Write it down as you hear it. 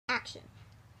action.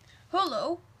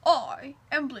 Hello, I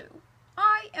am Blue.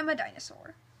 I am a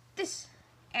dinosaur.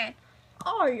 And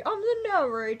I am the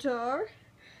narrator.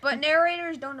 but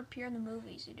narrators don't appear in the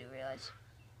movies, you do realize?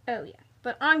 Oh yeah,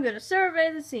 but I'm gonna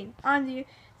survey the scene.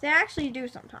 They actually do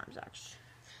sometimes, actually.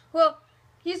 Well,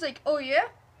 he's like, oh yeah?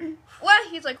 Well,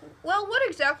 he's like, well, what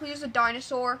exactly is a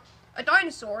dinosaur? A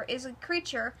dinosaur is a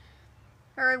creature,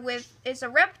 is a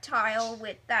reptile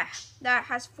that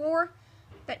has four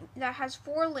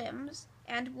limbs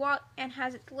and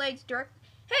has its legs direct.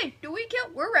 Hey, do we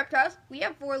count? We're reptiles. We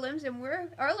have 4 limbs and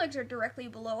our legs are directly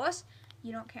below us.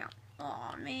 You don't count.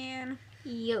 Aw, man.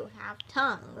 You have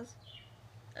tongues.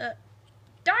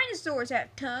 Dinosaurs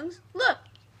have tongues. Look.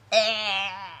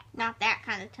 Not that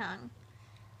kind of tongue.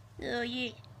 Oh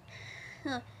yeah.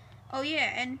 Oh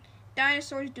yeah, and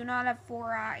dinosaurs do not have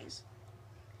 4 eyes.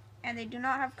 And they do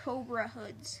not have cobra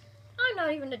hoods. I'm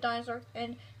not even a dinosaur,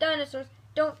 and dinosaurs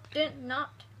did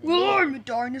not. Well, I'm a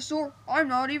dinosaur. I'm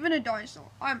not even a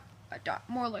dinosaur. I'm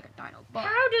more like a dino butt.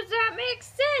 How does that make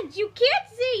sense? You can't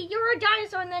say you're a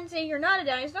dinosaur and then say you're not a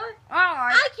dinosaur.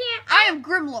 I can't. I am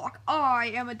Grimlock. I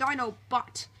am a dino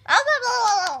butt.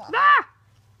 Ah!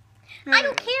 I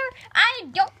don't care. I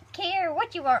don't care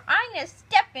what you are. I'm gonna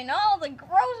step in all the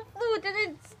gross fluid and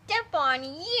then step on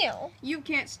you. You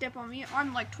can't step on me.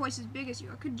 I'm like twice as big as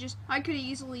you. I could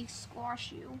easily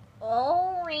squash you.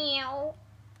 Oh, real.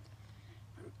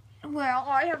 Well,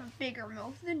 I have a bigger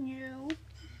mouth than you.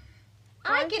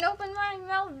 I can open my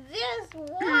mouth this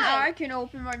wide. I can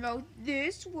open my mouth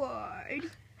this wide.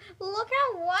 Look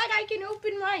how wide I can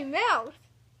open my mouth.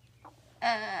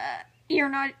 You're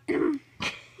not.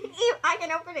 I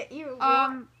can open it even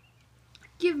more.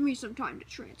 Give me some time to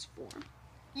transform.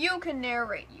 You can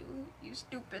narrate, you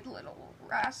stupid little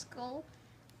rascal.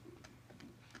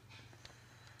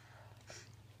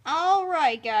 All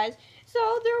right, guys.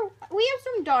 So we have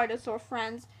some dinosaur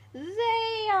friends.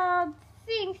 They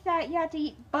think that you have to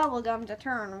eat bubblegum to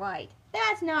turn white.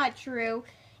 That's not true.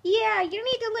 Yeah, you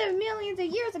need to live millions of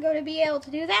years ago to be able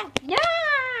to do that.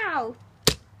 No!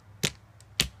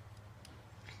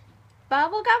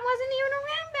 Bubblegum wasn't even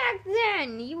around back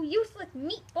then, you useless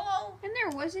meatball. And there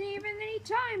wasn't even any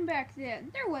time back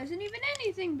then. There wasn't even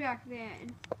anything back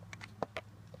then.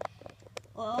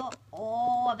 Oh,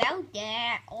 about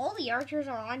that. All the archers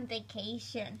are on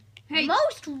vacation. Hey.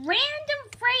 Most random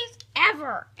phrase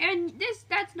ever. And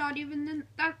that's not even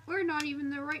we're not even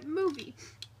the right movie.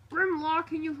 Grimlock,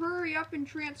 can you hurry up in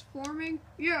transforming?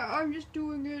 Yeah, I'm just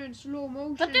doing it in slow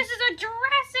motion. But this is a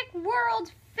Jurassic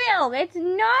World film. It's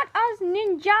not a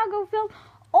Ninjago film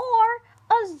or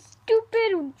a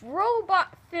stupid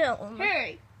robot film.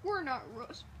 Hey, we're not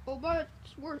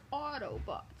robots, we're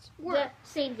Autobots. We're the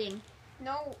same thing.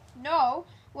 No.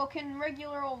 Well, can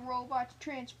regular old robots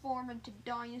transform into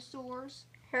dinosaurs?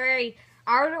 Hey,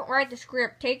 I don't write the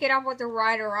script. Take it up with the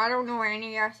writer. I don't know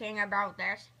anything about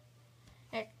this.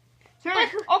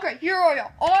 Okay, here I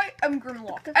am. I am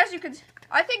Grimlock. As you can,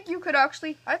 I think you could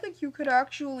actually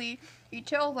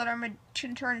tell that I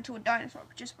can turn into a dinosaur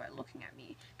just by looking at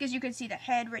me, because you can see the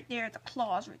head right there, the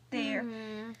claws right there.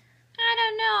 I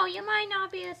don't know. You might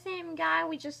not be the same guy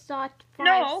we just saw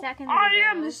 5 seconds ago. I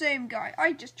am the same guy.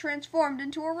 I just transformed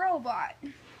into a robot.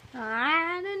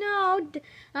 I don't know.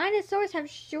 Dinosaurs have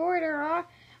shorter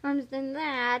arms than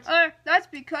that. That's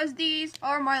because these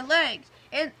are my legs.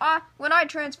 And when I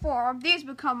transform, these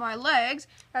become my legs,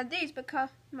 and these become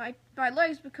my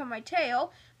legs become my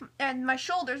tail, and my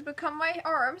shoulders become my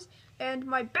arms, and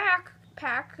my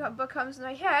backpack becomes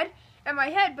my head, and my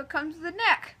head becomes the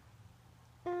neck.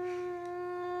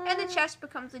 And the chest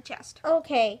becomes the chest.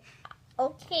 Okay,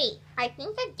 I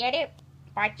think I get it.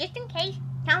 But just in case,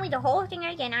 tell me the whole thing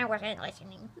again. I wasn't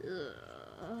listening.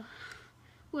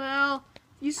 Well,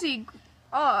 you see,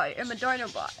 I am a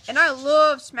Dinobot, and I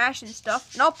love smashing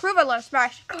stuff, and I'll prove I love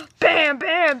smashing. Bam,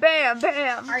 bam, bam,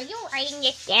 bam. Are you writing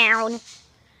it down?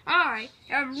 I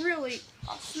am really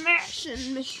a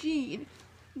smashing machine.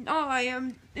 I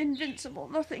am invincible.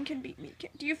 Nothing can beat me.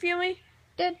 Do you feel me?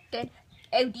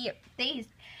 Oh dear,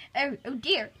 oh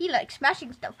dear, he likes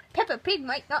smashing stuff. Peppa Pig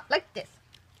might not like this.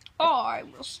 I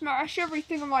will smash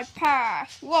everything in my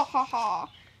path. Wahaha.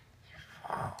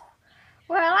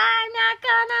 Well, I'm not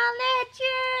gonna let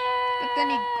you. But then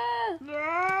he...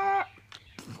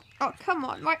 Oh, come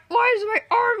on. Why does my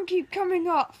arm keep coming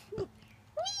off?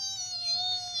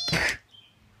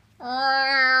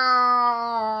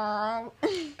 Oh,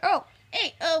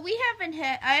 hey,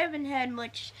 I haven't had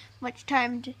much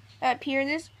time to appear in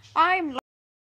this. I'm